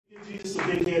Jesus a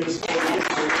big hand this morning.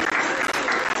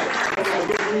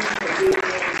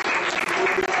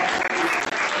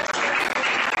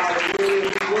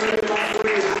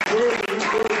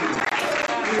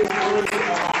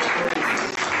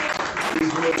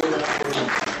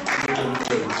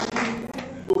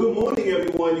 Well, good morning,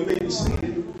 everyone. You may be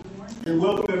seated. And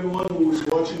welcome everyone who is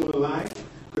watching online.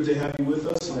 Good to have you with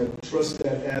us. I trust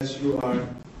that as you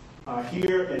are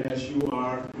here and as you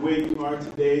are where you are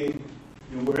today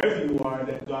and wherever you are,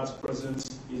 that God's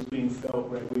presence is being felt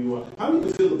right where you are. How many of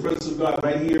you feel the presence of God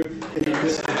right here in the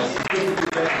midst of us? It's good to be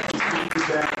back. It's good to be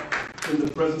back in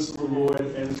the presence of the Lord,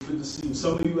 and it's good to see you.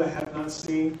 Some of you I have not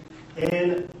seen,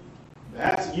 and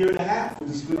that's a year and a half,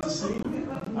 which is good to see you.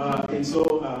 And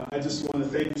so I just want to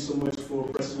thank you so much for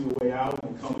pressing your way out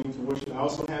and coming to worship. I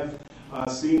also have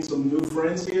seen some new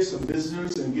friends here, some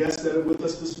visitors and guests that are with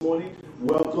us this morning.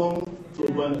 Welcome to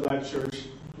Abundant Life Church,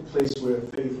 a place where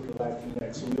faith and life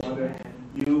connect. So we honor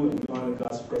you and we honor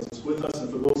God's presence with us.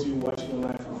 And for those of you watching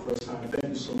online for the first time,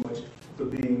 thank you so much for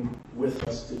being with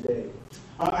us today.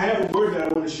 I have a word that I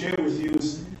want to share with you.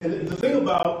 And the thing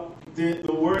about the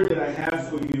word that I have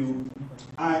for you,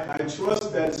 I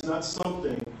trust that it's not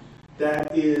something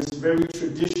that is very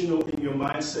traditional in your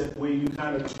mindset where you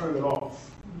kind of turn it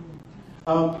off.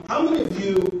 How many of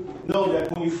you know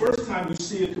that when you first time you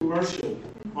see a commercial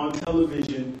on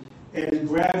television and it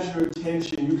grabs your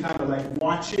attention, you kind of like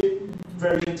watch it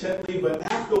very intently, but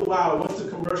after a while, once the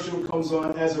commercial comes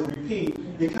on as a repeat,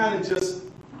 you kind of just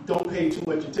don't pay too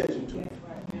much attention to it.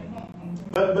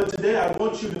 But today I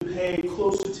want you to pay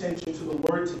close attention to the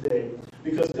word today,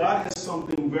 because God has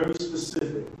something very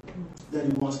specific that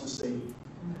he wants to say to you.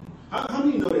 How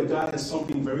many know that God has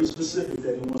something very specific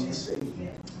that he wants to say to you?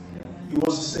 He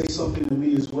wants to say something to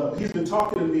me as well. He's been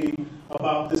talking to me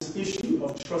about this issue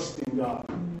of trusting God,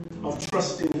 of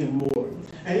trusting him more.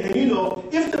 And you know,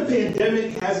 if the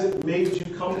pandemic hasn't made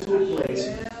you come to a place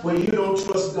where you don't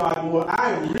trust God more,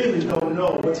 I really don't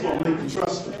know what's going to make you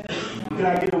trust him. Can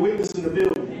I get a witness in the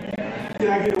building? Can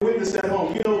I get a witness at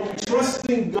home? You know,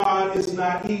 trusting God is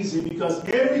not easy because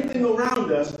everything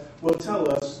around us will tell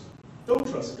us, don't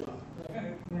trust God.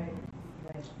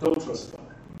 Don't trust God.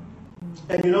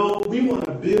 And you know, we want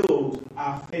to build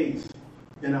our faith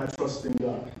and our trust in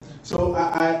God. So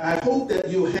I hope that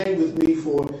you'll hang with me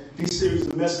for these series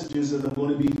of messages that I'm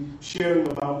going to be sharing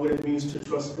about what it means to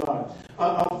trust God.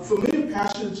 A familiar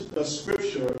passage of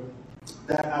scripture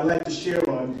that I like to share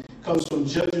on comes from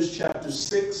Judges chapter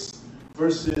 6,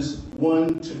 verses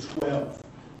 1 to 12.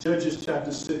 Judges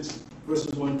chapter 6,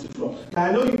 verses 1 to 12. Now,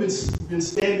 I know you've been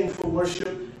standing for worship,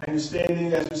 and you're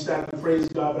standing as we start to praise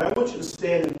God, but I want you to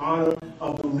stand in honor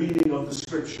of the reading of the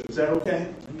scripture. Is that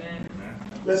okay? Amen.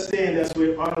 Let's stand as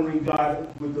we're honoring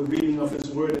God with the reading of his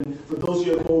word. And for those of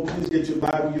you at home, please get your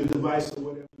Bible, your device, or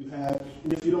whatever you have.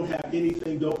 And if you don't have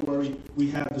anything, don't worry. We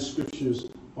have the scriptures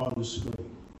on the screen.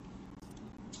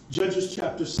 Judges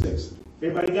chapter 6.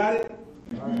 Everybody got it?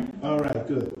 All right,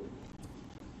 good.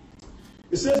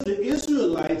 It says, the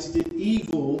Israelites did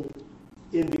evil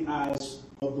in the eyes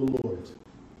of the Lord.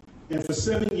 And for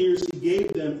 7 years he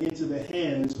gave them into the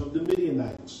hands of the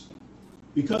Midianites.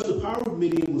 Because the power of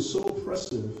Midian was so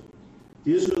oppressive,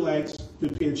 the Israelites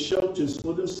prepared shelters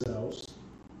for themselves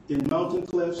in mountain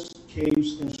clefts,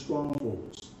 caves, and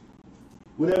strongholds.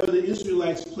 Whenever the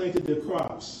Israelites planted their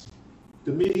crops,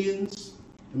 the Midians,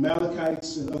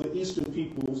 Amalekites, and other eastern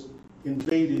peoples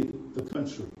invaded the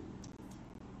country.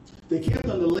 They camped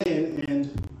on the land and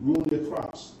ruined their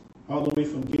crops, all the way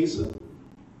from Gaza,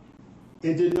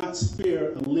 and did not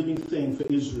spare a living thing for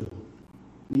Israel,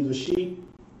 neither sheep,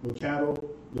 nor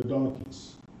cattle, nor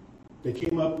donkeys. They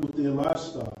came up with their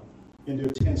livestock in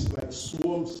their tents like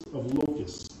swarms of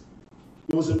locusts.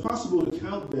 It was impossible to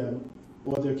count them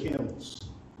or their camels.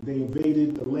 They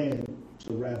invaded the land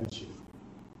to ravage it.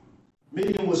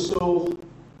 Midian was so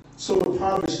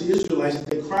impoverished, the Israelites, that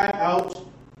they cried out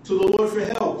to the Lord for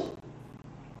help.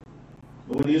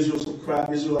 But when the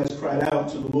Israelites cried out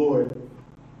to the Lord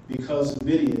because of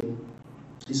Midian,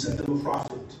 he sent them a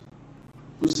prophet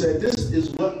who said, this is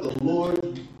what the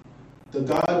Lord, the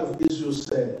God of Israel,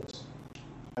 says.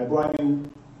 I brought you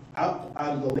out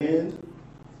of the land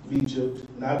of Egypt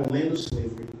and out of the land of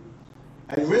slavery.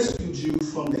 I rescued you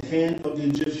from the hand of the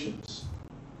Egyptians,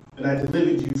 and I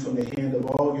delivered you from the hand of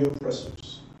all your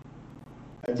oppressors.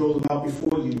 I drove them out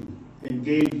before you and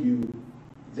gave you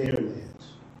their land.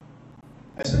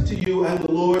 I said to you, I am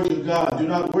the Lord your God. Do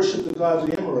not worship the gods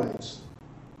of the Amorites,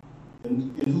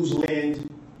 in whose land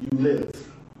you live.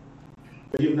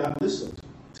 But you have not listened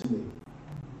to me.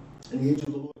 And the angel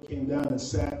of the Lord came down and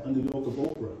sat under the oak of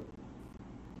Oprah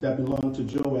that belonged to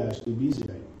Joash the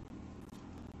Abiezrite.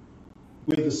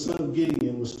 where the son of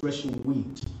Gideon was threshing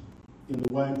wheat in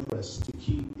the winepress to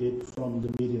keep it from the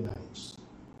Midianites.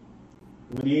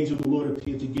 When the angel of the Lord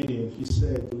appeared to Gideon, he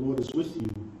said, "The Lord is with you,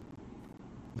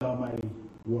 thou mighty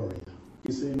warrior."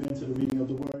 You say amen to the reading of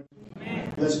the word?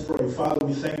 Amen. Let's pray. Father,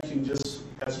 we thank you just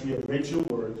as we have read your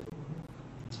word.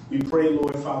 We pray,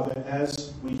 Lord, Father,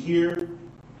 as we hear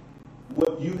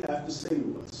what you have to say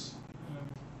to us.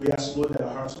 We ask, Lord, that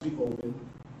our hearts be open.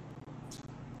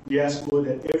 We ask, Lord,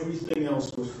 that everything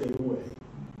else will fade away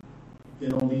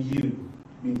and only you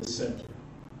be the center.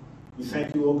 We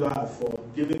thank you, O God, for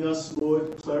giving us,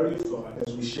 Lord, clarity of thought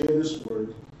as we share this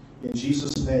word. In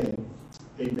Jesus' name,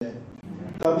 amen.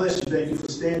 God bless you. Thank you for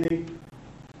standing.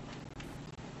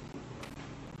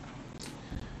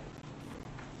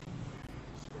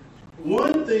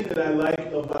 One thing that I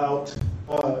like about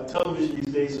television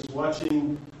these days is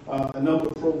watching a number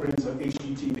of programs on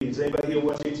HGTV. Does anybody here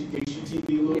watch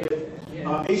HGTV a little bit?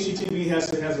 Yeah. HGTV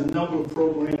has a number of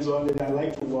programs on it that I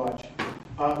like to watch.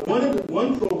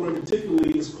 One program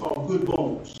particularly is called Good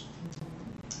Bones.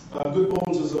 Good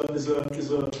Bones is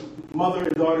a mother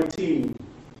and daughter team.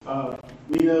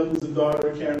 Nina, who's the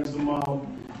daughter, Karen's the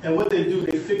mom. And what they do,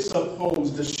 they fix up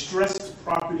homes, distressed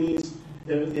properties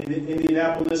in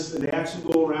Indianapolis, and they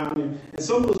actually go around. And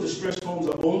some of those distressed homes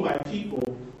are owned by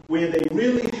people where they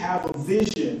really have a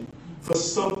vision for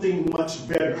something much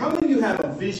better. How many of you have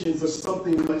a vision for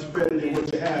something much better than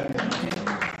what you have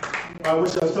now? I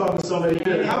wish I was talking to somebody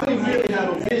here. How many really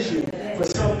have a vision for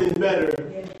something better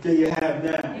than you have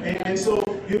now? And so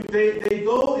they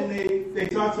go and they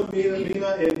talk to Nina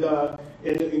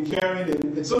and Karen,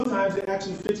 and sometimes it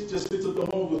actually just fits up the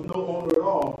home with no owner at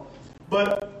all.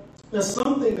 But there's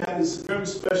something that is very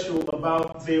special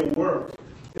about their work,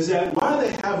 is that while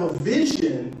they have a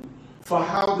vision for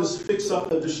how to fix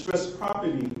up a distressed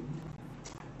property,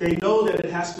 they know that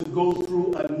it has to go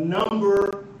through a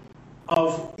number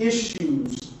of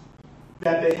issues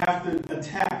that they have to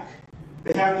attack.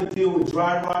 They have to deal with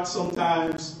dry rot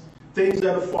sometimes, things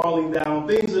that are falling down,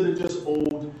 things that are just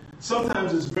old.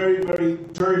 Sometimes it's very, very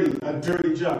dirty, a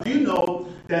dirty job. Do you know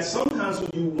that sometimes when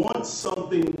you want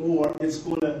something more, it's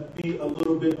going to be a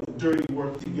little bit of dirty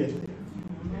work to get there?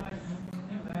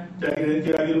 Can I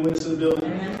get a witness in the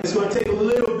building? It's going to take a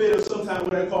little bit of sometimes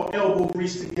what I call elbow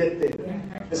grease to get there.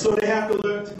 And so they have to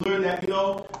learn that,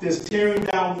 there's tearing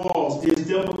down walls, there's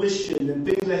demolition, and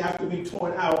things that have to be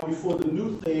torn out before the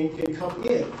new thing can come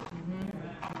in.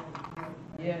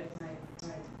 Yes.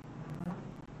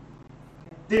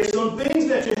 There's some things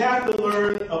that you have to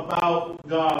learn about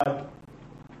God,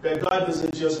 that God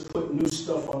doesn't just put new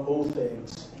stuff on old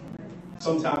things.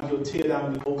 Sometimes he'll tear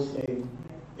down the old thing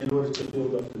in order to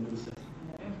build up the new thing.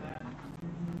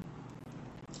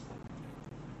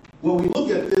 When we look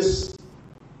at this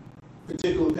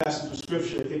particular passage of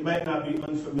Scripture, it might not be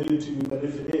unfamiliar to you, but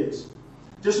if it is,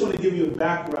 just want to give you a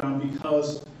background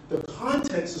because the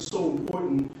context is so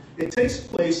important. It takes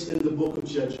place in the book of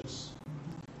Judges.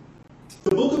 The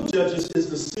book of Judges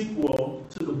is the sequel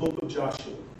to the book of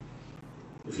Joshua.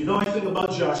 If you know anything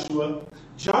about Joshua,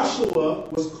 Joshua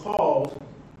was called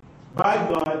by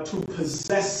God to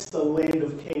possess the land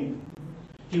of Canaan.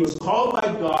 He was called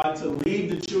by God to lead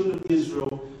the children of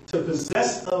Israel to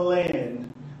possess a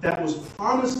land that was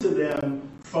promised to them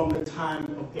from the time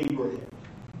of Abraham.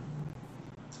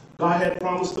 God had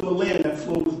promised them a land that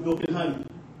flowed with milk and honey.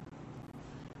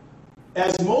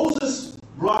 As Moses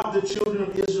brought the children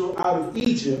of Israel out of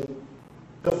Egypt,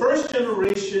 the first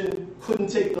generation couldn't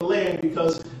take the land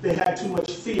because they had too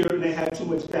much fear and they had too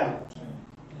much doubt.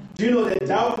 Do you know that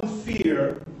doubt and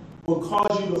fear will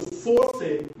cause you to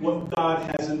forfeit what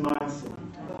God has in mind for you?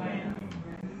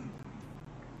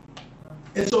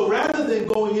 And so rather than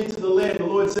going into the land, the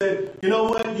Lord said, you know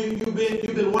what, you've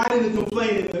been whining and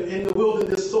complaining in the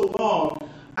wilderness so long,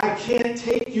 I can't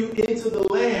take you into the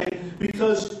land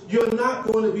because you're not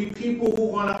going to be people who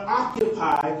want to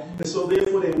occupy. And so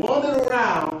therefore they wandered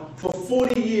around for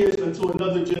 40 years until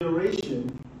another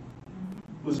generation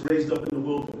was raised up in the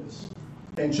wilderness.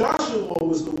 And Joshua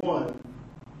was the one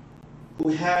who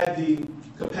had the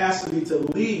capacity to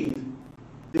lead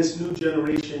this new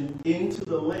generation into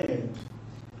the land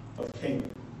of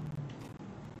Canaan.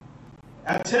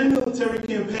 At 10 military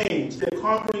campaigns, they're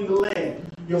conquering the land.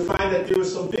 You'll find that there are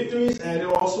some victories and there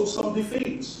are also some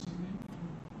defeats.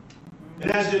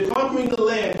 And as they're conquering the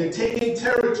land, they're taking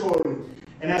territory.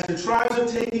 And as the tribes are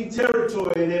taking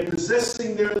territory and they're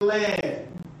possessing their land,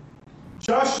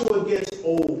 Joshua gets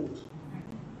old.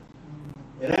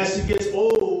 And as he gets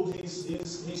old,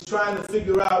 he's trying to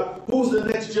figure out who's the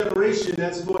next generation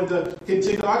that's going to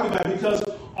continue to occupy, because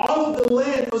all of the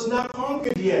land was not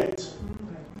conquered yet.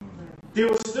 There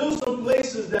were still some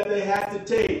places that they had to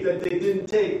take that they didn't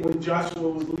take when Joshua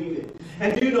was leading.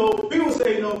 And people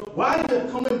say, why are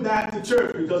you coming back to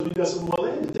church? Because we got some more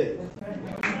land to take.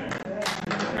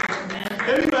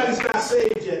 Everybody's not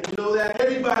saved yet. You know that?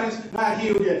 Everybody's not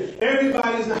healed yet.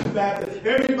 Everybody's not baptized.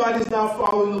 Everybody's not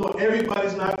following the Lord.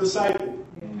 Everybody's not discipled.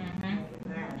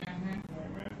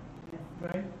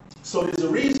 So there's a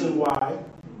reason why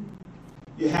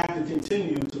you have to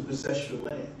continue to possess your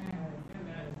land.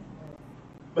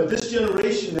 But this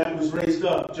generation that was raised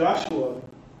up, Joshua,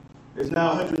 is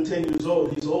now 110 years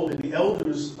old. He's old, and the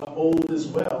elders are old as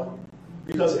well.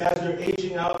 Because as they're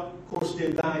aging out, of course,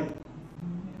 they're dying.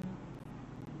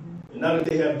 And now that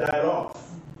they have died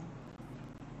off,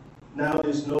 now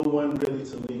there's no one really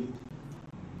to lead.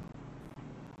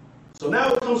 So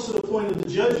now it comes to the point of the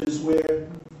judges where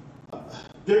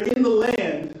they're in the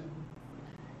land,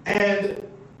 and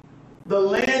the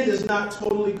land is not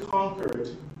totally conquered.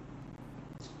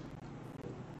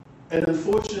 And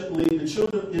unfortunately, the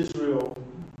children of Israel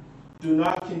do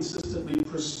not consistently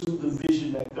pursue the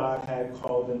vision that God had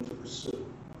called them to pursue.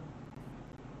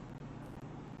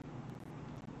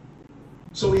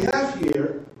 So we have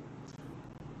here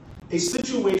a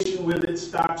situation where it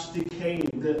starts decaying.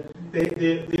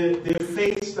 Their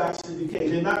faith starts to decay.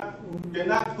 They're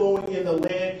not going in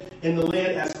the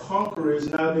land as conquerors.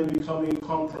 Now they're becoming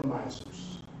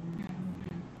compromisers.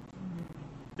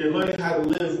 They're learning how to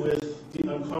live with the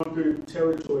unconquered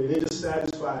territory. They're just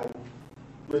satisfied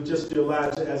with just their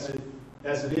lives as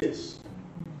it is.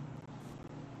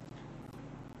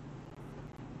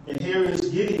 And here is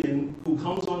Gideon, who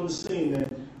comes on the scene,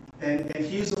 and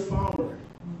he's a farmer,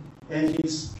 and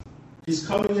he's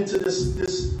coming into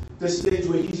this stage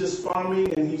where he's just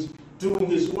farming and he's doing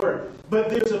his work. But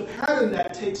there's a pattern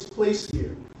that takes place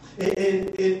here.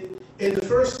 In the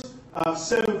first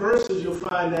 7 verses, you'll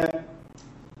find that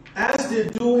as they're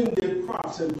doing their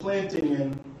crops and planting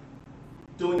and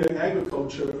doing their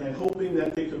agriculture and hoping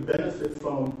that they could benefit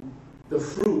from the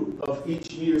fruit of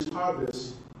each year's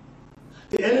harvest,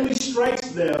 the enemy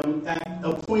strikes them at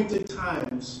appointed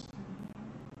times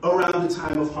around the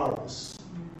time of harvest.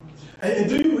 And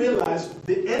do you realize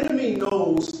the enemy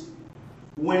knows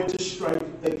when to strike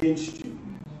against you?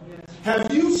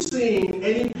 Have you seen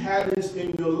any patterns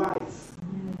in your life?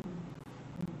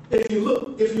 If you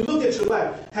look at your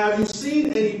life, have you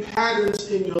seen any patterns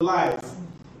in your life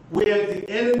where the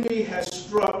enemy has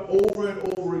struck over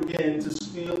and over again to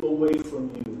steal away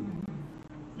from you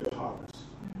your harvest?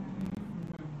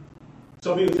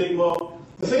 Some people think, well,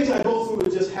 the things I go through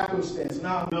is just happenstance.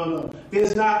 No.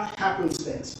 There's not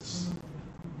happenstances.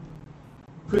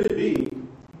 Could it be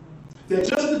that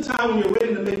just the time when you're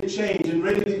ready to make a change and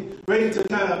ready to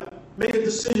kind of make a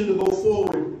decision to go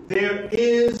forward, there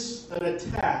is an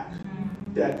attack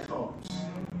that comes?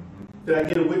 Did I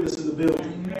get a witness in the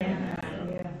building?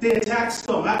 The attacks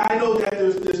come. I know that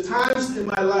there's times in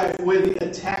my life where the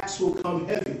attacks will come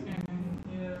heavy,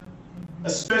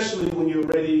 especially when you're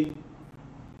ready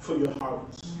for your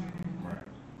harvest.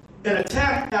 And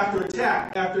attack after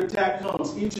attack after attack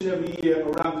comes each and every year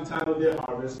around the time of their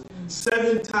harvest.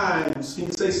 7 times. Can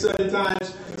you say 7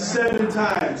 times? 7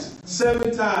 times.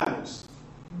 7 times.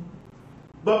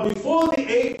 But before the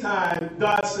 8th time,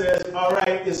 God says, all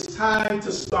right, it's time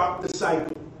to stop the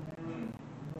cycle.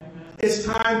 It's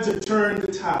time to turn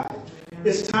the tide.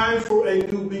 It's time for a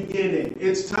new beginning.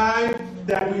 It's time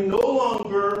that we no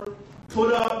longer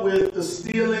put up with the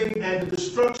stealing and the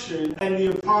destruction and the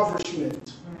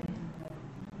impoverishment.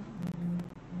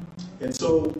 And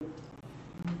so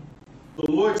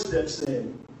the Lord steps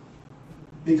in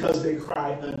because they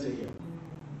cry unto him.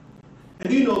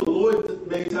 And the Lord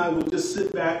many times will just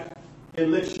sit back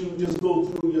and let you just go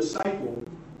through your cycle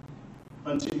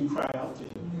until you cry out to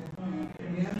him.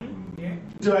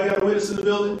 Do I got a witness in the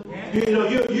building?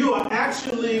 You are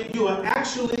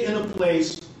actually in a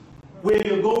place where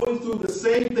you're going through the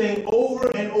same thing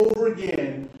over and over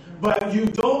again, but you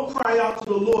don't cry out to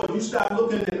the Lord. You start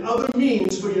looking at other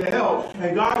means for your help,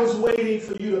 and God is waiting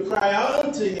for you to cry out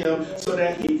unto him so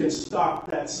that he can stop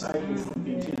that cycle from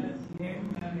continuing.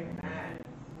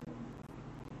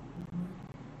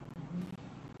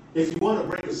 If you want to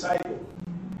break a cycle,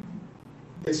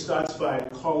 it starts by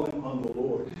calling on the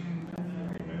Lord.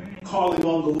 Calling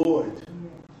on the Lord.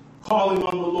 Calling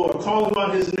on the Lord. Calling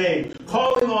on his name.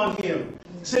 Calling on him.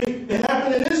 See, it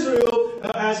happened in Israel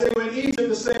as they were in Egypt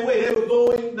the same way. They were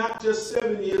going not just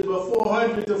 7 years, but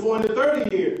 400 to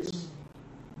 430 years.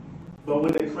 But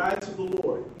when they cried to the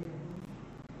Lord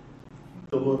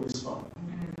responded.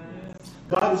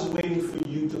 God is waiting for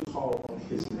you to call on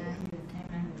his name.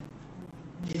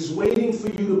 He's waiting for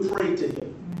you to pray to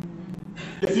him.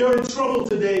 If you're in trouble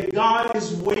today, God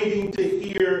is waiting to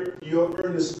hear your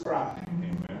earnest cry.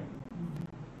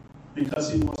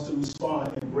 Because he wants to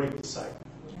respond and break the cycle.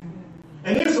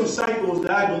 And there's some cycles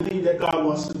that I believe that God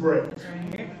wants to break.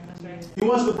 He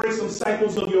wants to break some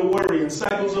cycles of your worry and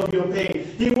cycles of your pain.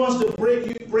 He wants to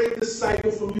break the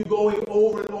cycle from you going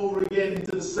over and over again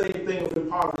into the same thing of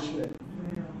impoverishment.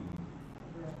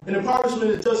 And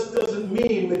impoverishment, it just doesn't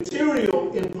mean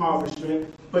material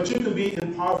impoverishment, but you can be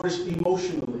impoverished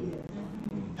emotionally.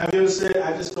 Have you ever said,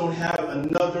 I just don't have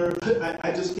another,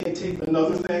 I just can't take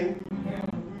another thing?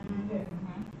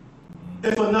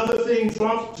 If another thing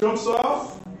jumps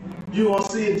off, you want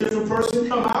to see a different person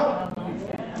come out?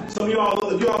 Some of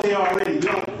y'all there already.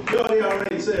 Y'all there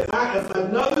already said, if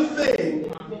another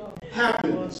thing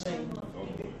happens,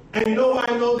 and you know why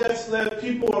I know that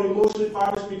people are emotionally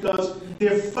impoverished? Because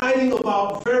they're fighting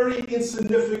about very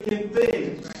insignificant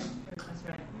things.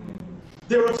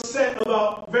 They're upset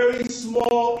about very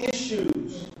small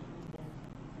issues.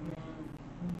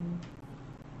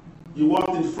 You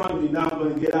walked in front of me, now I'm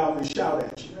going to get out and shout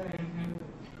at you.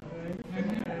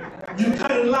 You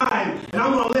cut in line, and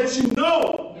I'm going to let you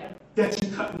know that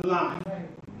you cut in line.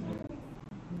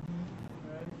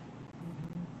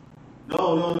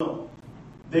 No.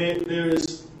 There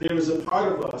is a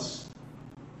part of us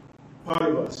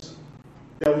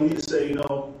that we need to say,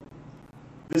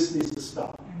 this needs to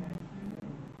stop.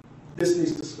 This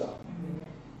needs to stop.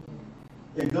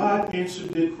 And God answered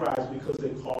their cries because they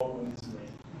called on his name.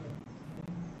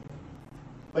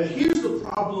 But here's the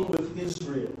problem with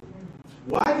Israel.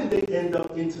 Why did they end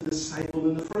up into this cycle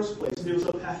in the first place? There was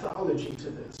a pathology to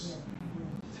this.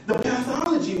 The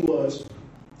pathology was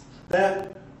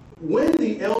that when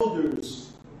the elders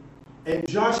and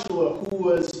Joshua, who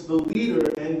was the leader,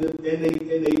 and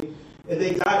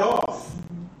they got off,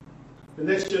 the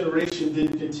next generation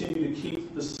didn't continue to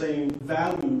keep the same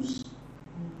values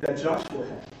that Joshua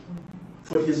had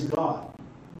for his God,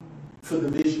 for the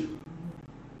vision.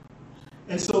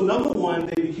 And so, number one,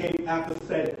 they became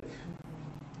apathetic.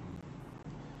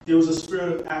 There was a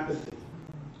spirit of apathy.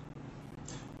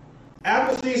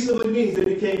 Apathy simply means they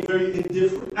became very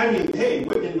indifferent. I mean, hey,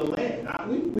 we're in the land.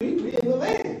 We're in the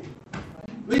land.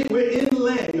 We're in the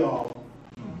land, y'all.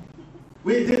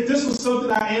 This was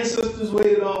something our ancestors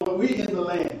waited on, but we're in the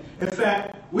land. In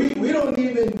fact, we don't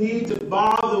even need to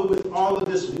bother with all of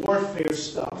this warfare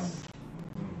stuff.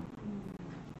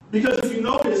 Because if you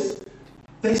notice,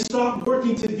 they stopped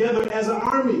working together as an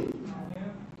army.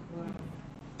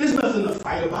 There's nothing to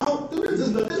fight about. There's a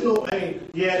little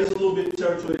bit of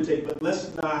territory to take, but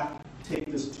let's not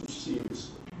take this too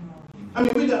seriously. I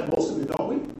mean, we got most of it, don't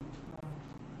we?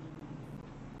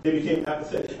 They became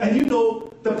apathetic. And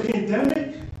the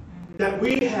pandemic that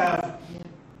we have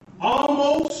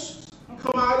almost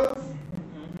come out of,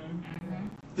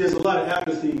 there's a lot of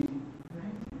apathy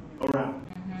around.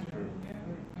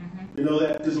 You know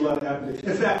that? There's a lot of apathy.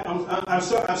 In fact, I'm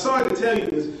sorry to tell you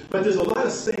this, but there's a lot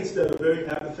of saints that are very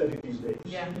apathetic these days.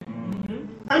 Yeah.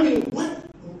 I mean, what?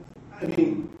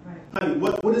 Honey,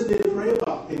 what is there to pray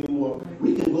about anymore?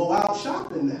 We can go out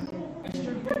shopping now. That's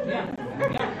true. Yeah.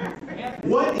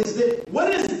 What is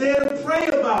there to pray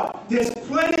about? There's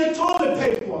plenty of toilet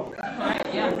paper.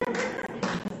 Yeah.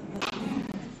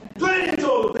 Plenty of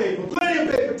toilet paper. Plenty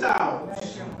of paper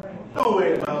towels. Don't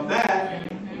worry about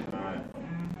that.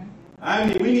 I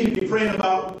mean, we need to be praying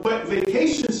about what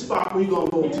vacation spot we're going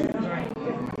to go to.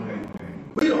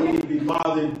 We don't need to be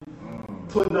bothered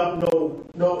putting up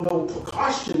no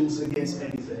precautions against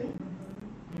anything.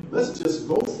 Let's just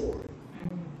go for it.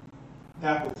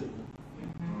 Apathy.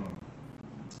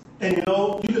 And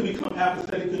you can become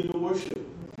apathetic in your worship.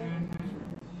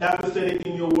 Apathetic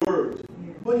in your word.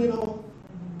 Well,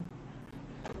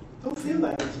 don't feel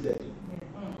like it today.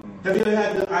 Have you ever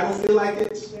had I don't feel like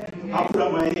it? I'll put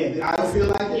up my hand. I don't feel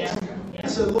like it? I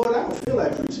said, Lord, I don't feel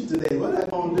like preaching today. What am I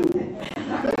going to do?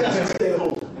 Maybe I should stay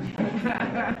home.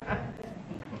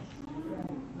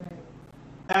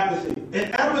 Apathy.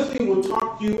 And apathy will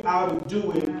talk you out of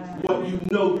doing what you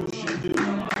know you should do.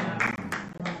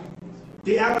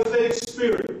 The apathetic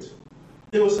spirit,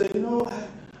 they will say,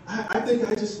 I think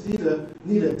I just need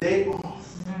a day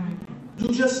off. You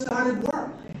just started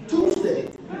work Tuesday,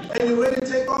 and you're ready to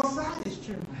take off Friday.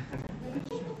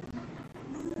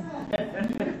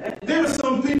 There are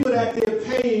some people that they're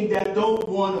paying that don't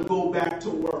want to go back to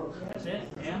work. That's it.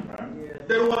 Yeah.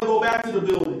 They don't want to go back to the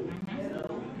building.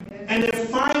 And they're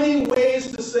finding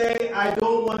ways to say, I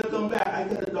don't want to come back. I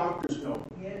got a doctor's note.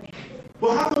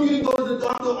 Well, how come you didn't go to the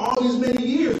doctor all these many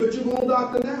years, but you're going to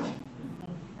doctor now?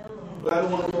 But I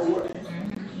don't want to go work.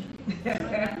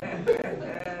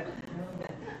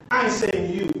 I ain't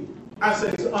saying you. I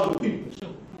say to other people.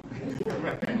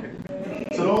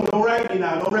 So don't write me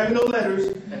now. Don't write me no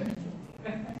letters.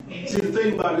 See, the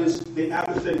thing about it is the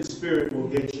apathetic spirit will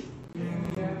get you.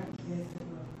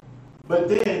 But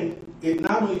then it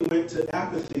not only went to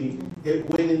apathy, it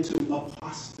went into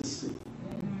apostasy.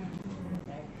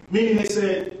 Meaning they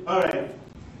said, all right,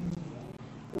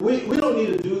 we don't need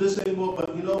to do this anymore,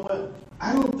 but you know what?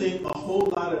 I don't think a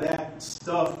whole lot of that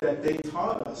stuff that they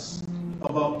taught us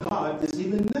about God is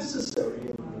even necessary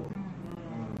anymore.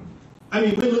 I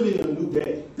mean, we're living in a new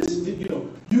day. This is,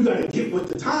 you got to get with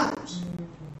the times.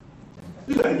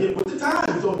 You got to get with the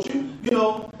times, don't you?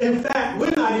 In fact,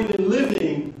 we're not even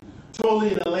living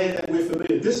totally in a land that we're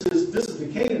familiar. This is the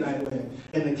Canaanite land.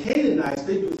 And the Canaanites,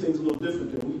 they do things a little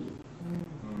different than we do.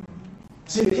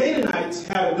 See, the Canaanites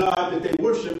had a god that they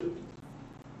worship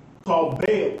called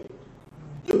Baal.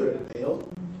 You heard of Baal.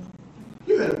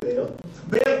 You heard of Baal.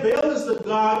 Baal is the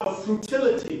god of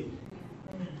fertility.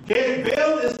 Okay?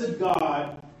 Baal is the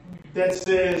god that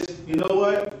says, you know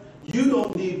what? You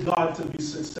don't need God to be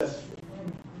successful.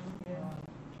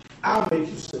 I'll make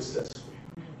you successful.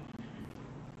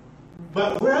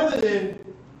 But rather than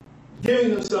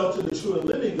giving themselves to the true and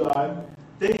living God,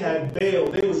 they had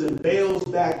Baal. They was in Baal's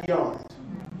backyard.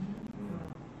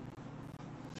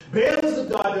 Baal is the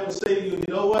God that will say to you,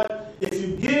 you know what? If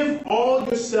you give all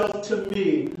yourself to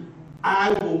me,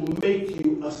 I will make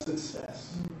you a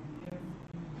success.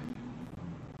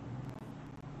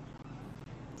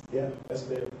 Yeah, that's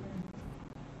Baal.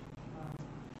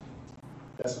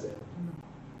 That's Baal.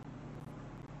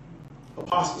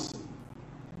 Apostasy.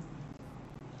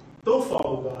 Don't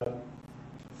follow God.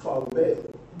 Follow Baal.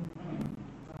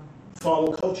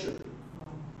 Follow culture.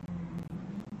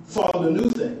 Follow the new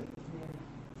thing.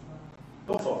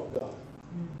 Don't follow God.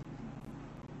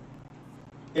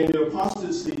 And their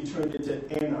apostasy turned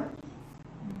into anarchy.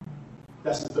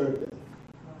 That's the third thing.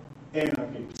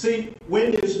 Anarchy. See,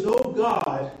 when there's no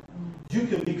God, you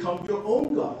can become your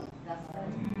own God.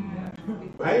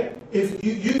 Right? If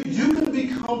you can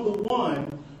become the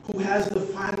one who has the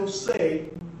final say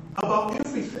about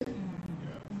everything.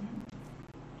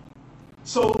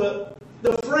 So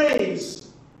the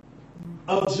phrase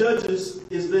of Judges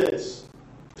is this: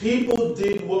 people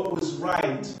did what was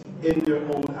right in their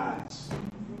own eyes.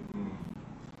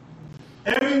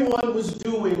 Everyone was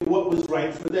doing what was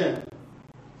right for them.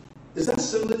 Is that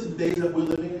similar to the days that we're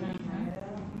living in?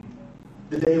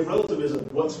 The day of relativism.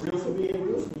 What's real for me ain't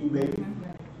real for you, baby.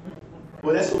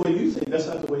 Well, that's the way you think. That's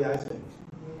not the way I think.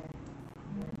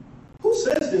 Who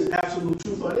says there's absolute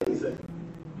truth on anything?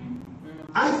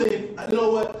 I think, you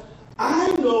know what?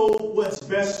 I know what's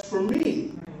best for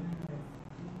me.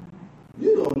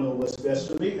 You don't know what's best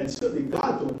for me, and certainly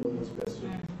God don't know what's best for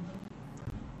me.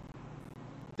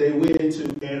 They went into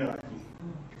anarchy.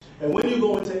 And when you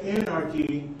go into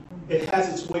anarchy, it has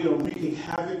its way of wreaking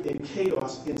havoc and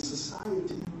chaos in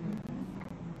society.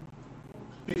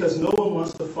 Because no one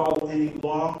wants to follow any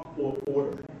law or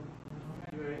order.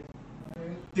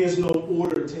 There's no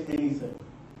order to anything.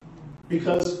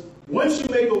 Because once you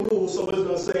make a rule, somebody's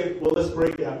going to say, well, let's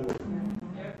break that rule.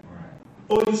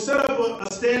 Or you set up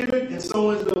a standard and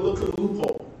someone's going to look for the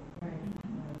loophole.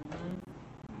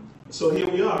 So here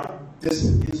we are. This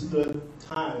is the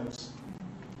times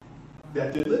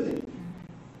that they're living in.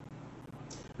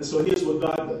 And so here's what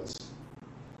God does.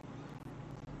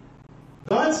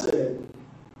 God said,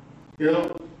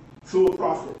 through a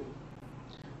prophet.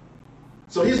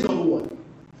 So here's number one.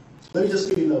 Let me just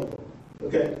give you another one.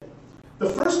 Okay? The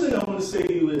first thing I want to say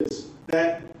to you is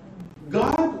that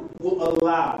God will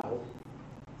allow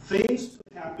things to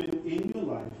happen in your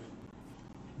life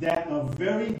that are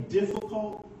very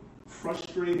difficult,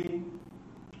 frustrating,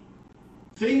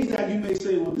 things that you may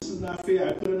say, well, this is not fair.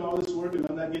 I put in all this work and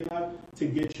I'm not getting out, to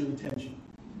get your attention.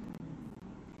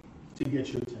 To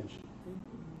get your attention.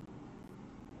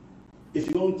 If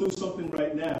you're going through something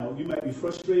right now, you might be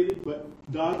frustrated, but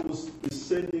God is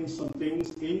sending some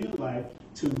things in your life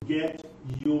to get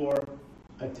your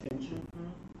attention.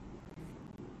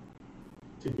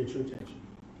 To get your attention.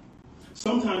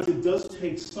 Sometimes it does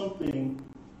take something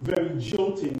very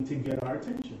jolting to get our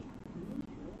attention.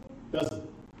 Doesn't it?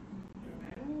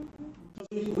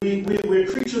 We're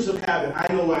creatures of habit.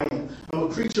 I know I am. I'm a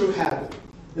creature of habit.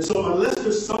 And so unless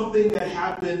there's something that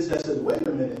happens that says, wait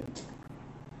a minute,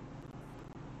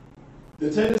 the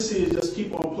tendency is just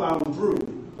keep on plowing through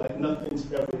like nothing's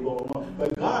ever going on.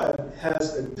 But God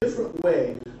has a different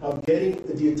way of getting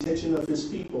the attention of his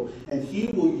people. And he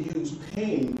will use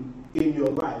pain in your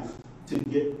life to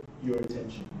get your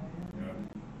attention.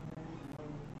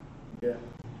 Yeah.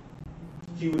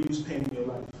 He will use pain in your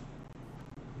life.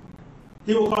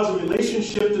 He will cause a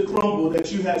relationship to crumble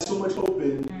that you had so much hope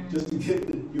in just to get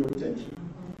your attention.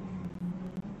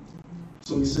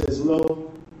 So he says,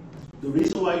 lo, the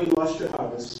reason why you lost your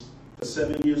harvest for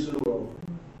 7 years in a row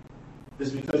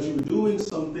is because you were doing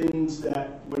some things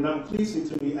that were not pleasing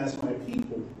to me as my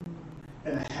people,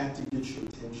 and I had to get your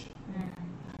attention.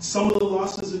 Some of the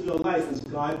losses of your life is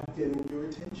God getting your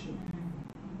attention.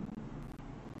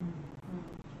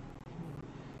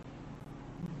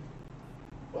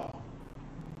 Wow.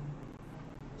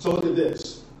 So look at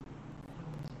this.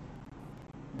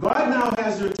 God now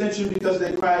has their attention because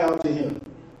they cry out to him.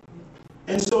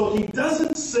 And so he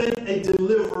doesn't send a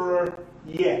deliverer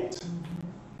yet.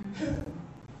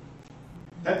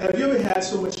 Have you ever had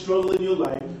so much struggle in your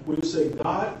life where you say,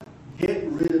 God, get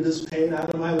rid of this pain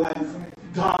out of my life?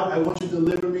 God, I want you to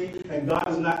deliver me. And God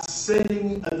is not sending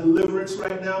me a deliverance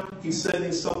right now. He's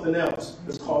sending something else.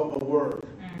 It's called a word.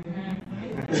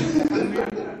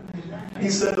 He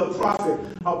sent a prophet.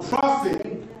 A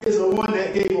prophet is the one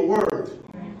that gave a word.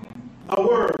 A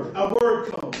word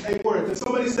comes. A word. Can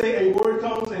somebody say a word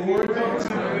comes? A word comes.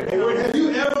 A word. Have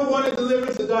you ever wanted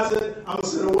deliverance? And God said, I'm going to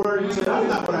send a word. You said, that's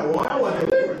not what I want. I want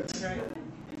deliverance.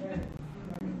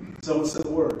 Someone said a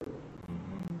word.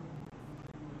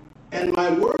 And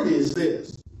my word is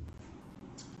this,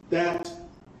 that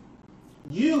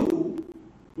you,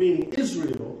 meaning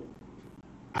Israel,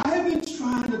 I have been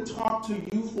trying to talk to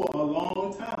you for a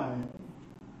long time,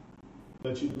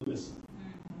 but you didn't listen.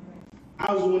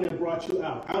 I was the one that brought you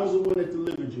out. I was the one that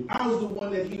delivered you. I was the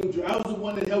one that healed you. I was the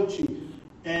one that helped you.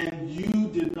 And you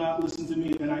did not listen to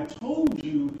me. And I told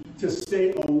you to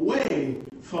stay away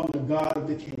from the God of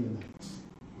the Canaanites.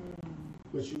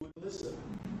 But you wouldn't listen.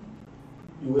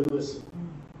 You wouldn't listen.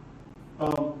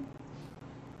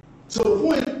 So the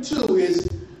point, too, is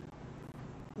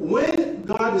when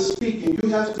God is speaking, you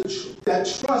have to, that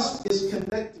trust is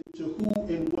connected to who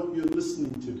and what you're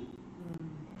listening to.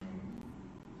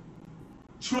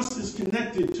 Trust is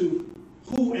connected to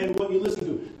who and what you listen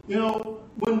to. You know,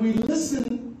 when we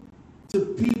listen to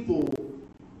people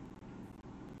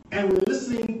and we're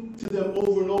listening to them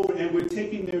over and over and we're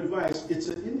taking their advice, it's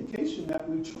an indication that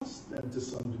we trust them to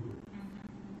some degree.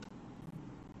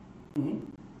 Mm-hmm.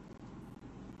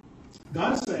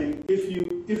 God is saying, if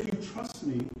you trust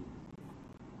me,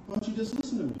 why don't you just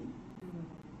listen to me?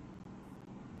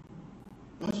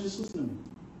 Why don't you just listen to me?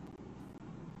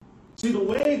 See, the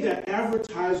way that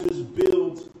advertisers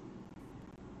build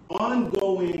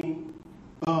ongoing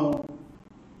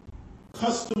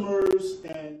customers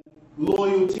and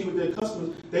loyalty with their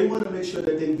customers, they want to make sure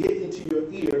that they get into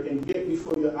your ear and get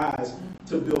before your eyes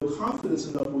to build confidence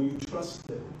enough where you trust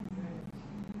them.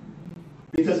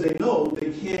 Because they know they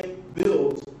can't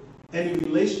build any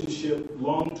relationship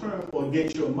long-term or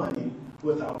get your money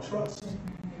without trust.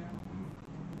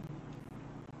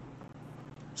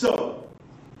 So,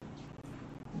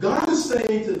 God is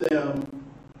saying to them,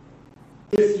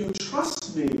 if you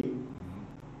trust me,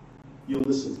 you'll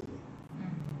listen to me.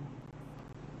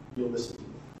 You'll listen to me.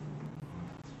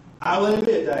 I'll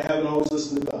admit that I haven't always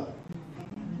listened to God.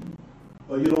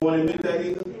 Or you don't want to admit that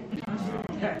either?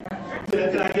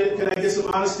 Can I get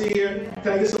some honesty here?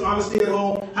 Can I get some honesty at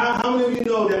home? How many of you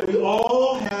know that we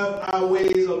all have our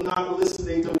ways of not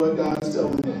listening to what God is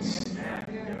telling us?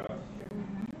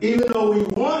 Even though we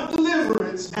want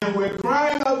deliverance and we're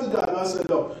crying out to God, I said,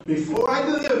 no, before I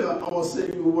deliver, I'm going to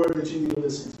send you a word that you need to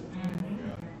listen to.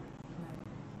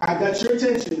 I got your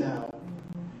attention now.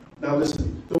 Now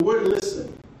listen. The word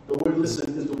listen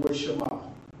is the word Shema.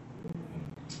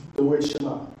 The word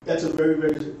Shema. That's a very,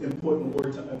 very important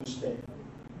word to understand.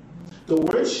 The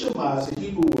word Shema is a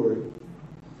Hebrew word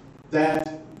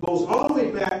that goes all the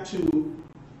way back to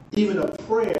even a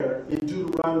prayer in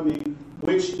Deuteronomy,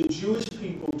 which the Jewish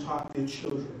people taught their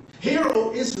children. Hear,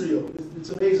 O Israel. It's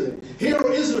amazing. Hear,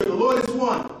 O Israel, the Lord is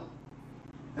one.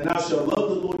 And thou shalt love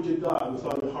the Lord your God with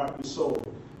all your heart, your soul,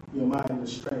 your mind, and your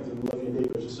strength, and love your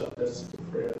neighbor as yourself. That's the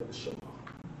prayer of the Shema.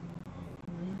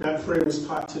 That prayer was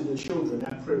taught to the children.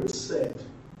 That prayer was said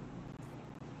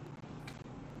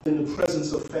in the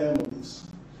presence of families.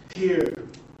 Hear,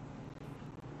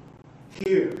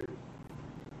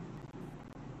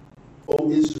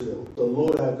 O Israel, the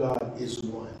Lord our God is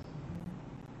one.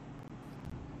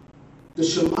 The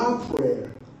Shema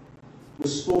prayer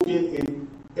was spoken in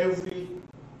every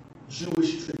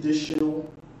Jewish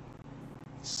traditional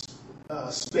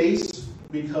space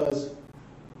because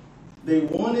they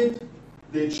wanted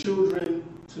their children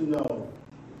to know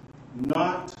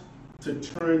not to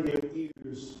turn their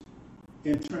ears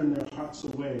and turn their hearts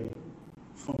away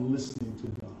from listening to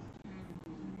God.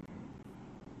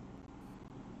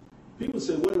 People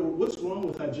say, what's wrong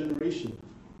with our generation?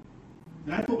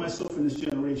 And I put myself in this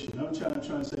generation. I'm trying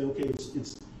to say, okay,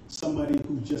 it's somebody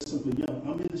who's just simply young.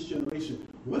 I'm in this generation.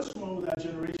 What's wrong with our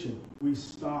generation? We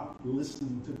stop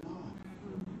listening to God.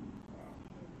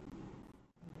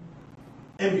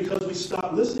 And because we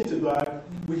stop listening to God,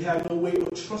 we have no way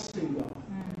of trusting God.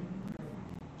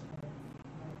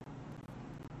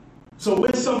 So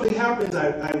when something happens,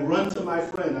 I run to my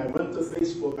friend, I run to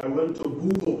Facebook, I run to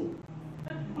Google.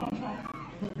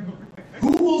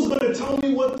 Google's going to tell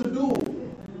me what to do.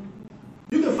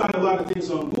 You can find a lot of things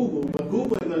on Google, but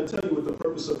Google ain't going to tell you what the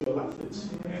purpose of your life is.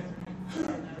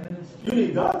 You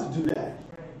need God to do that.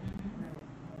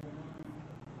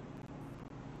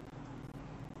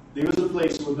 There is a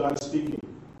place where God is speaking,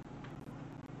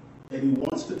 and He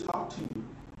wants to talk to you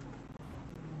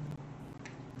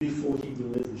before He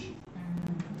delivers you.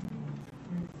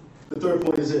 The third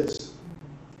point is this.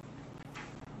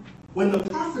 When the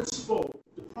prophet spoke,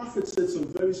 the prophet said some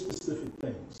very specific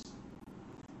things.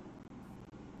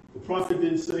 The prophet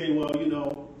didn't say, well,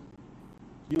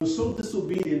 you're so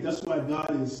disobedient, that's why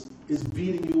God is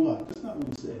beating you up. That's not what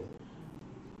he said.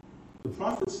 The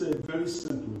prophet said very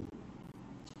simply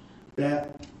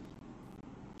that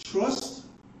trust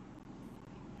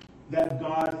that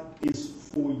God is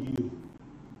for you.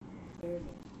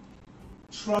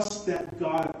 Trust that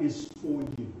God is for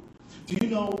you. Do you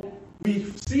know,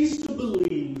 we've ceased to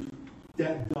believe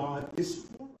that God is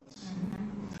for us.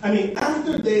 I mean,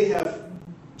 after they have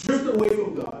drifted away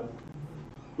from God,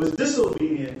 was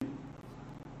disobedient,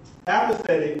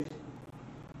 apathetic,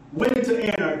 went into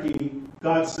anarchy,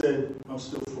 God said, I'm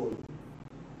still for you.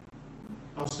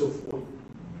 I'm still for you.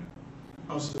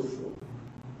 I'm still for you.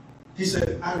 He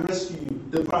said, I rescued you.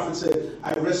 The prophet said,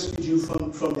 I rescued you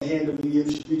from the hand of the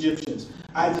Egyptians.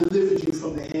 I delivered you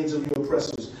from the hands of your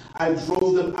oppressors. I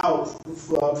drove them out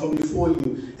from before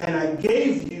you. And I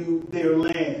gave you their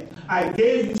land. I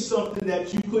gave you something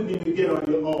that you couldn't even get on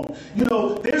your own.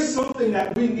 There's something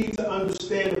that we need to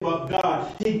understand about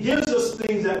God. He gives us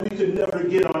things that we could never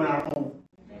get on our own.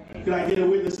 Can I get a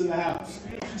witness in the house?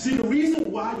 See, the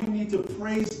reason why you need to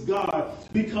praise God,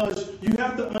 because you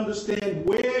have to understand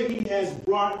where He has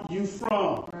brought you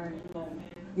from.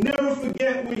 Never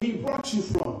forget where He brought you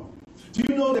from. Do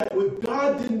you know that if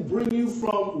God didn't bring you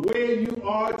from where you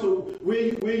are to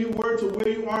where you were to where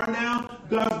you are now,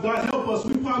 God help us,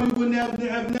 we probably wouldn't have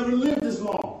never lived as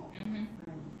long.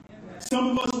 Some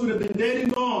of us would have been dead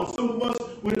and gone. Some of us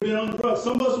would have been on drugs.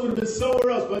 Some of us would have been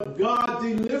somewhere else. But God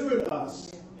delivered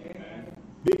us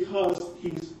because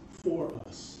He's for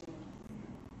us.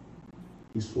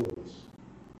 He's for us.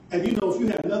 And if you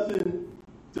have nothing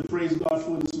to praise God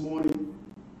for this morning,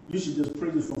 you should just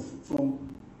praise Him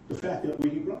from the fact that where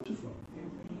He brought you from.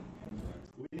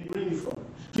 Where did He bring you from?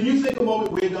 Can you think a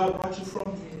moment where God brought you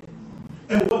from?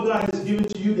 And what God has given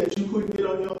to you that you couldn't get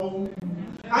on your own?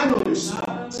 I know you're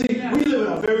smart. See, we live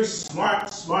in a very smart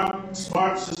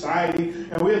society,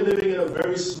 and we're living in a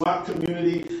very smart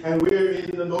community, and we're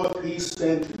in the Northeast,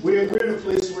 and we're in a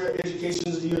place where education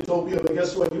is the utopia, but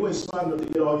guess what? You ain't smart enough to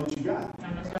get all that you got.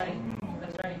 That's right.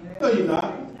 No, you're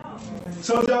not.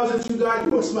 Some jobs that you got,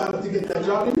 you weren't smart enough to get that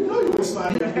job, and you know you weren't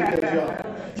smart enough to get that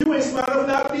job. You ain't smart enough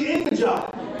not to be in the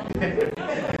job.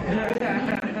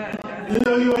 You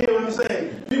hear what I'm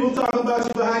saying? People talk about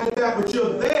you behind your back, but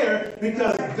you're there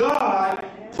because God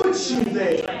puts you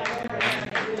there.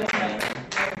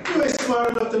 You ain't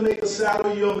smart enough to make a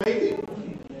salary you're making.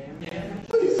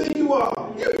 Who do you think you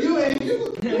are? You ain't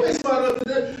smart enough to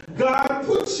do that. God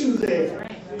puts you there.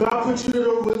 God put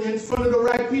you in front of the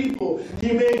right people.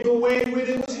 He made the way where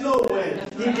there was no way.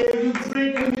 He gave you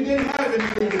drink when you didn't have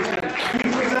anything to drink. He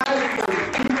provided for you.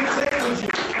 He protected you.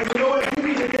 And you know what? You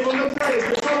need to give Him the praise.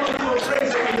 There's someone who will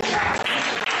praise Him in this house.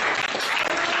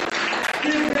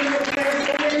 Give Him the praise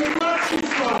for where He brought you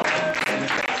from.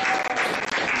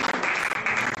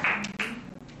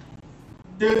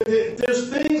 There's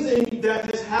things that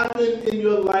has happened in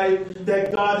your life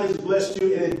that God has blessed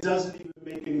you, and it doesn't even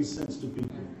make any sense to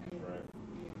people.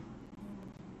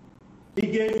 He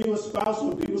gave you a spouse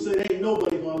when people said, ain't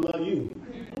nobody gonna love you.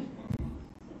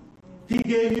 He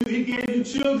gave you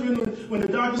children when the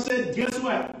doctor said, guess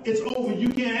what? It's over. You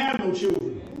can't have no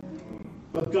children.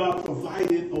 But God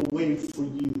provided a way for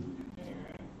you.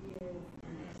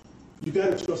 You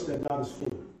got to trust that God is for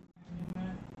you.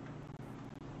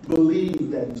 Believe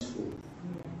that He's for you.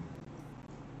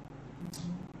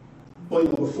 Point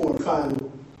number 4 and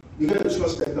final. You got to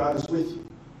trust that God is with you.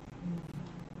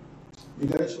 You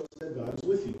got to trust that God is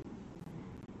with you.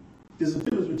 There's a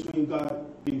difference between God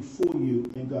being for you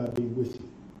and God being with you.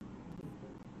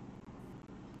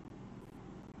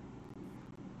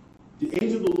 The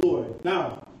angel of the Lord.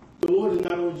 Now, the Lord is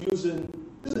not always using,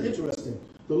 this is Isn't it interesting?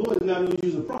 The Lord is not only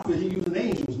using prophets, He's using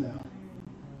angels now.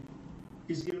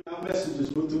 He's giving out messages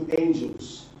through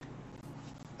angels.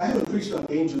 I haven't preached on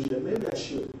angels yet. Maybe I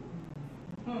should.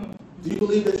 Do you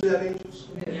believe that you have angels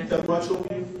that watch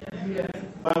over you? The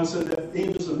Bible says that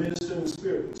angels are ministering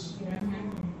spirits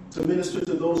to minister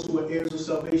to those who are heirs of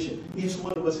salvation. Each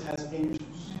one of us has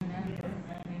angels.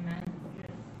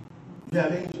 You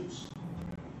have angels.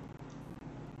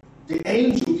 The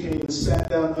angel came and sat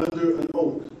down under an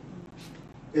oak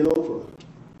in Oprah.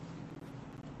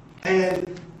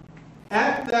 And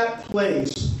at that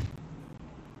place,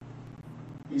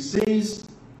 he sees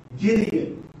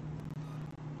Gideon.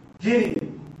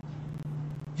 Gideon,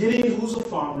 who's a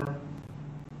farmer,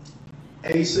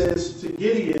 and he says to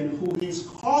Gideon, who he's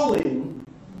calling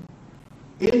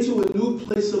into a new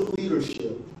place of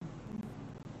leadership,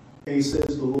 and he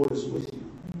says, the Lord is with you,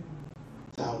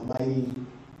 thou mighty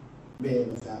man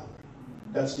of valor.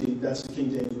 That's the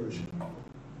King James Version.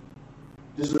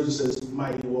 This version says,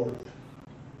 mighty warrior.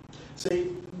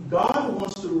 See, God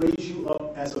wants to raise you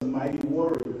up as a mighty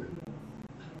warrior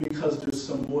because there's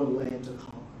some more land to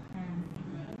come.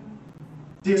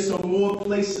 There's some more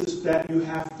places that you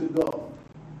have to go.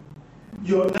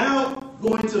 You're now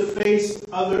going to face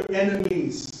other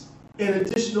enemies and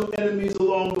additional enemies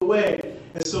along the way.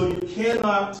 And so you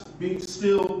cannot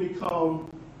still become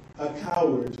a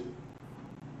coward.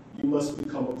 You must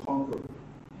become a conqueror.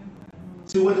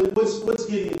 See, what's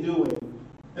Gideon doing?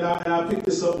 And I'll pick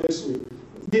this up next week.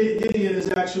 Gideon is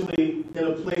actually in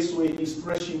a place where he's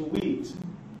threshing wheat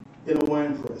in a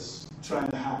wine press,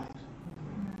 trying to hide.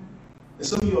 And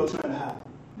some of you are trying to hide.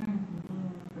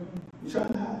 You're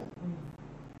trying to hide.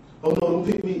 Oh, no, don't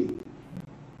pick me.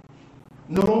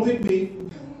 No, don't pick me.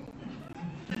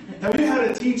 Have you had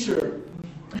a teacher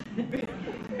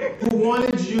who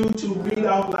wanted you to read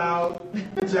out loud?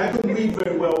 See, I couldn't read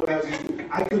very well when I was in school.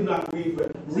 I could not read very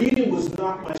well. Reading was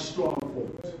not my strong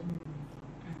point.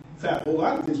 In fact, a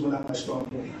lot of things were not my strong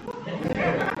point.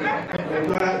 I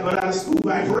got out of school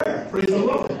by prayer. Praise the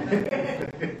Lord.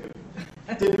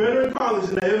 I did better in college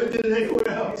than I ever did anywhere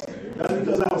else. That's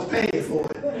because I was paying for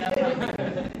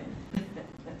it.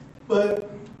 But,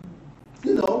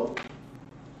 you know,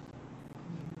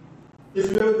 if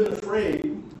you've ever been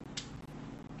afraid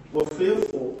or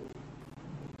fearful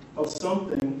of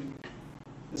something,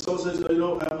 and someone says, you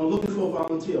know, I'm looking for a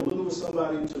volunteer. I'm looking for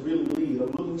somebody to really lead.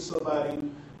 I'm looking for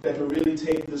somebody that can really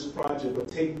take this project or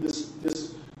take this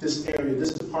area,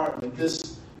 this department,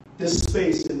 this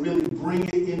space and really bring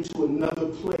it into another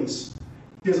place.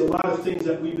 There's a lot of things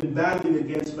that we've been battling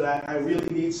against, but I really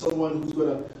need someone who's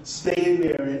going to stay in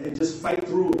there and just fight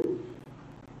through it.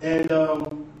 And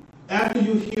after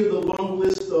you hear the long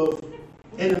list of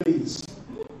enemies,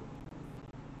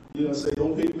 you're going to say,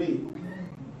 don't pick me.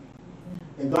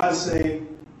 And God's saying,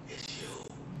 it's you.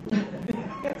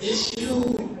 It's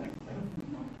you.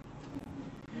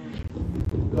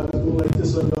 God is going like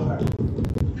this on your heart.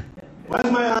 Why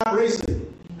is my heart racing?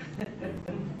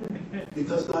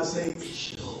 Because God's saying,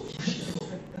 it's you.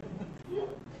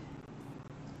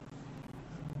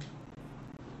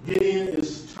 Gideon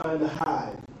is trying to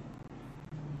hide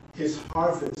his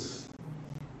harvest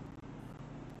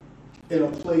in a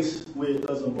place where it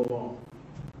doesn't belong.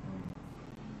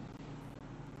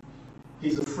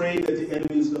 He's afraid that the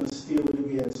enemy is going to steal it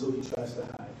again, so he tries to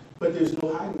hide. But there's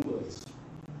no hiding place.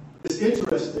 It's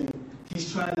interesting.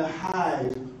 He's trying to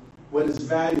hide what is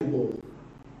valuable.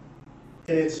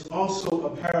 And it's also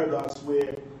a paradox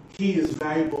where he is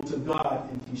valuable to God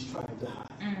and he's trying to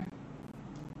hide.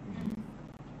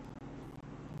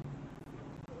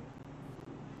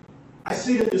 I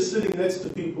see that you're sitting next to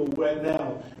people right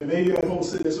now, and maybe you're at home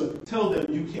sitting there, so tell them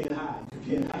you can't hide. You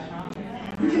can't hide.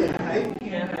 You can't hide.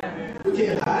 You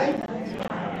can't hide.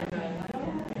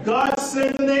 God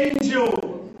sent an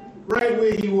angel right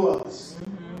where he was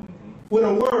with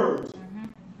a word.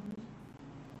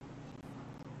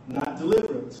 Not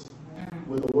deliverance,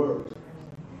 with a word.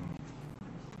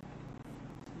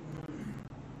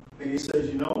 And he says,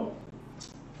 you know,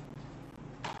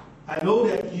 I know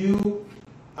that you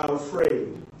are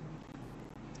afraid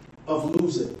of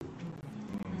losing.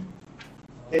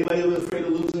 Anybody ever afraid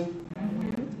of losing?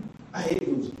 I hate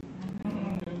losing.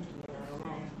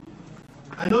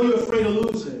 I know you're afraid of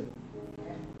losing,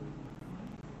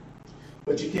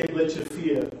 but you can't let your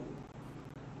fear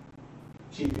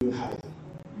keep you in hiding.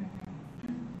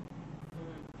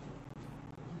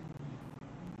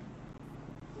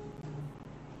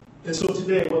 And so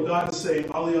today, what God is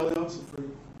saying, all the other else are free.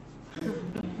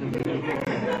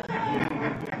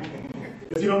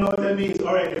 If you don't know what that means,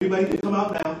 all right, everybody can come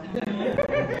out now.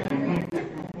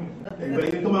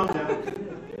 Everybody can come out now.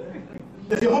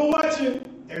 If you're home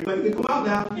watching, everybody can come out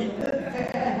now.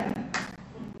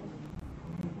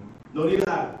 No need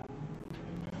to hide.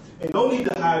 And no need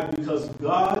to hide because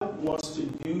God wants to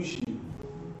use you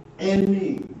and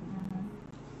me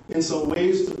in some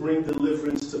ways to bring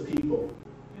deliverance to people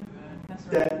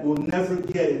that will never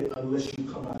get it unless you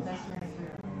come out.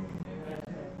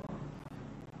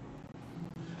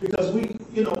 Because we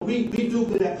do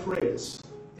good at prayers.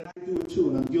 And I do it too,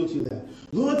 and I'm guilty of that.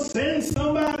 Lord, send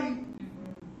somebody.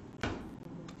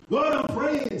 Lord, I'm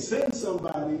praying, send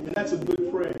somebody. And that's a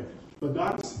good prayer. But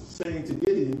God's saying to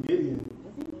Gideon,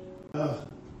 knock,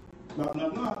 knock,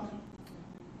 knock.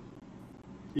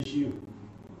 It's you.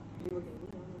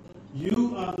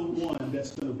 You are the one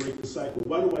that's going to break the cycle.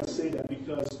 Why do I say that?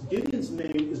 Because Gideon's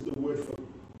name is the word for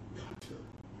cutter.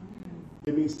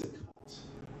 It means to cut.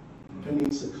 It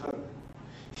means to cut.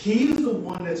 He's the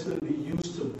one that's going to be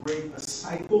used to break a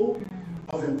cycle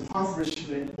of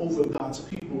impoverishment over God's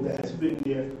people that has been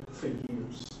there for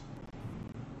years.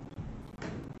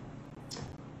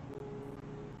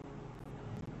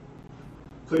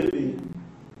 Could it be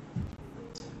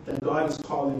that God is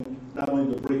calling not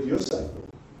only to break your cycle,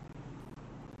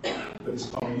 but He's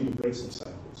calling you to break some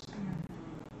cycles?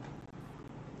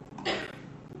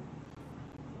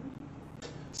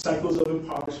 Cycles of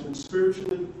impoverishment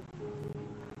spiritually,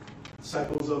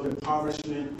 cycles of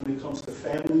impoverishment when it comes to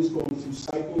families going through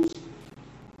cycles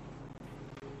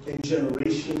and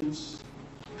generations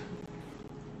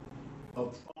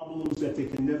of problems that they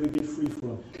can never get free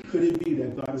from. Could it be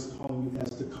that God is calling you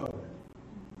as the cover?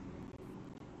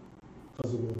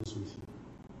 Because the Lord is with you.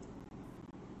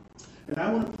 And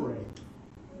I want to pray.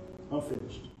 I'm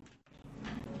finished.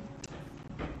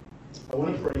 I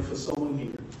want to pray for someone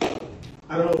here.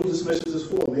 I don't know who this message is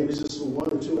for. Maybe it's just for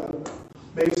one or two. I don't know.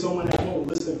 Maybe someone at home.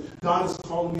 Listen, God is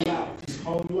calling you out. He's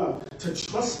calling you out to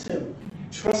trust Him.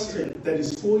 Trust Him that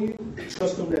He's for you.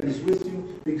 Trust Him that He's with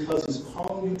you, because He's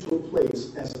calling you to a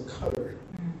place as a cutter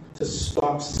to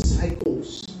stop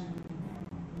cycles,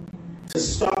 to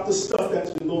stop the stuff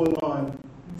that's been going on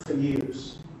for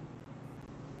years,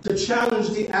 to challenge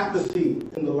the apathy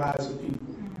in the lives of people,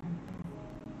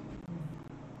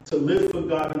 to live for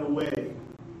God in a way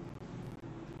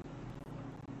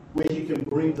where He can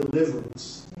bring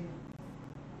deliverance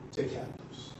to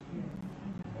captives.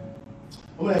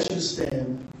 I'm going to ask you to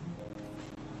stand.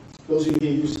 Those of you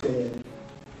here, you stand.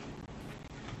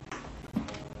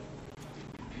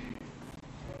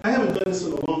 I haven't done this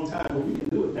in a long time, but we can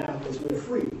do it now because we're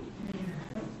free.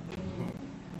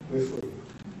 We're free.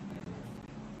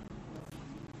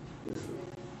 We're free.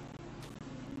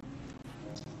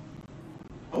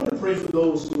 I want to pray for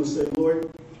those who will say,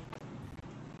 Lord,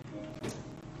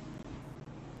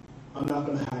 I'm not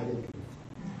going to hide it.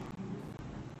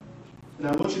 And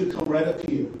I want you to come right up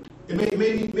here. And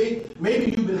maybe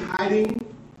you've been hiding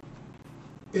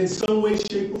in some way,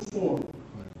 shape, or form.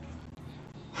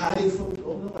 Hiding from,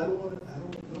 oh no, I don't want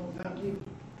to, not me.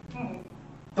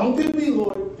 Don't pick me,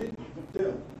 Lord. Pick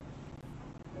them.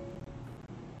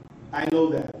 I know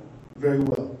that very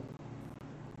well.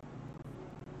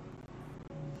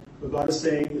 But God is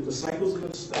saying, if the cycle's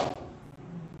going to stop,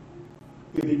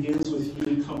 it begins with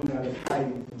you coming out of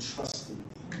hiding and trusting me.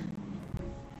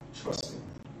 Trusting me.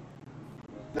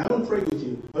 Now I want to pray with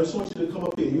you. I just want you to come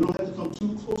up here. You don't have to come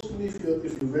too close to me if you're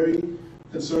very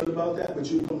concerned about that, but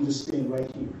you can come and just stand right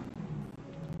here.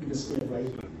 You can stand right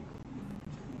here.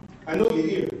 I know you're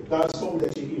here. God's told me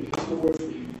that you're here. That's the word for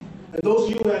you. And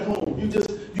those of you at home,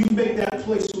 you make that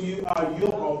place where you are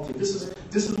your altar. This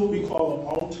is what we call an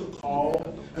altar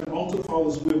call. An altar call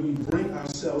is where we bring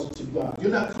ourselves to God.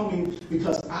 You're not coming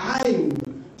because I'm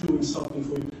doing something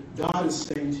for you. God is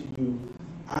saying to you,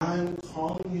 I'm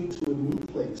calling you to a new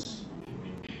place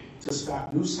to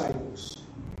start new cycles.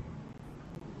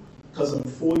 Because I'm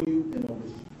for you and I'm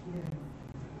with you.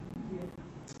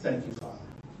 Thank you, Father.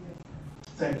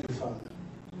 Thank you, Father.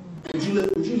 Would you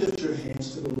lift your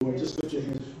hands to the Lord? Just lift your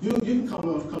hands. You can come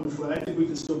in front. I think we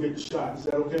can still get the shot. Is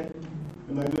that okay?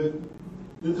 Am I good?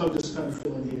 You can come just kind of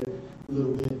fill in here a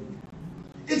little bit.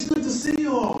 It's good to see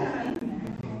you all.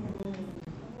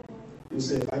 You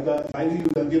say, if I knew you were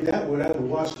going to give that word, I would have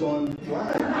watched on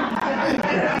live.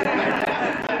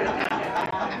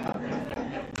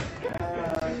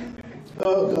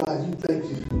 Oh, God, you thank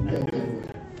you. Thank you.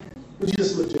 Would you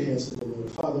just lift your hands to the Lord?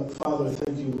 Father,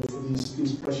 thank you, Lord, for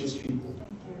these precious people.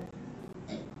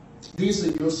 These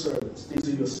are your servants. These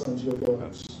are your sons, your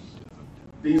daughters.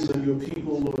 These are your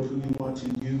people, Lord, who you want to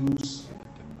use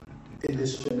in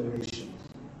this generation.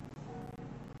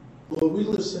 Lord, we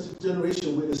live in such a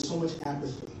generation where there's so much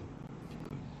apathy.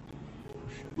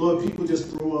 Lord, people just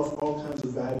throw off all kinds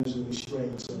of values and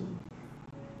restraints. And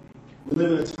We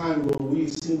live in a time where we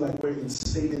seem like we're in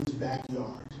Satan's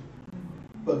backyard.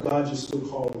 But God, you're still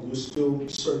calling. You're still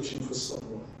searching for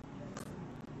someone.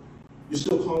 You're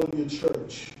still calling your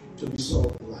church to be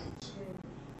salt and light.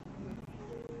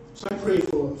 So I pray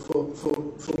for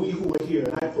we who are here,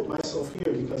 and I put myself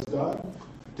here because, God,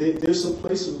 there's some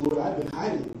places, Lord, I've been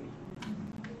hiding.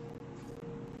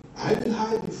 I've been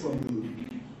hiding from you.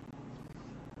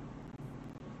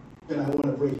 And I want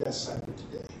to break that cycle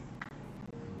today.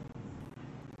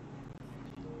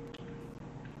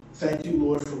 Thank you,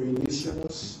 Lord, for releasing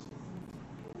us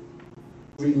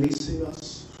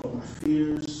from our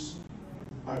fears,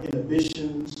 our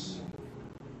inhibitions,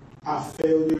 our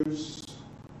failures.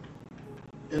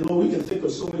 And Lord, we can think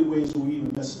of so many ways we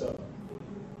even messed up.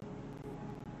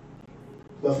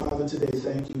 But Father, today,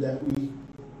 thank you that we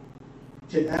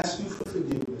can ask you for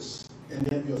forgiveness, and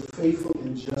that you're faithful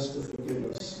and just to forgive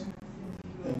us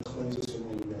and cleanse us from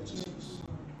all righteousness.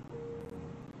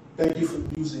 Thank you for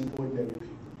using ordinary people,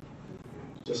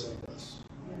 just like us.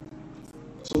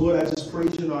 So Lord, I just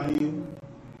praise you and honor you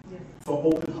for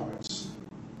open hearts,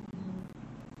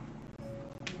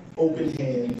 open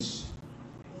hands,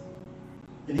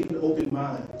 and even open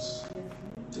minds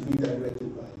to be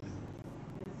directed by you.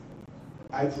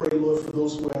 I pray, Lord, for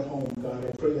those who are at home, God,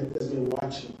 I pray that as they're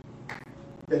watching,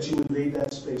 that you invade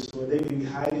that space, Lord. They may be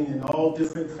hiding in all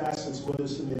different facets, whether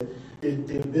it's in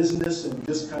their business and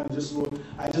just kind of just, Lord,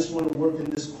 I just want to work in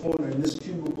this corner, in this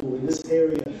cubicle, in this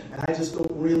area, and I just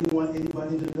don't really want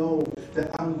anybody to know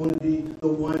that I'm going to be the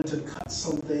one to cut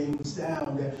some things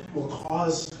down that will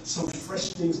cause some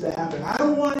fresh things to happen. I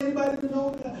don't want anybody to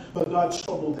know that, but God,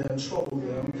 trouble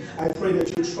them. I pray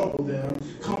that you trouble them.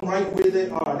 Come right where they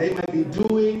are. They might be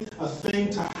doing a thing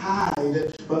to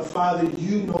hide, but Father,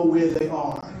 you know where they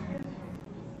are.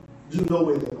 You know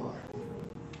where they are.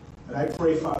 And I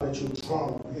pray, Father, that you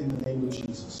draw them in the name of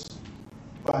Jesus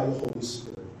by the Holy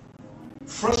Spirit.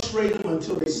 Frustrate them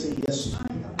until they say yes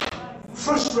to you.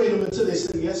 Frustrate them until they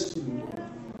say yes to you, Lord.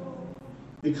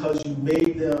 Because you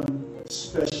made them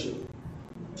special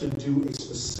to do a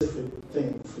specific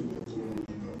thing for your glory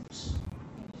and purpose.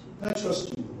 And I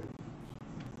trust you, Lord.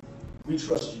 We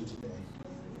trust you today.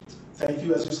 Thank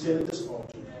you as we stand at this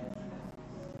altar.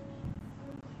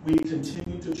 We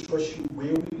continue to trust you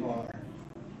where we are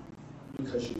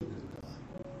because you're a good God.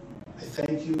 I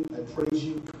thank you, I praise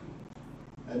you,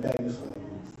 I magnify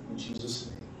you. In Jesus'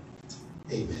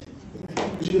 name, amen.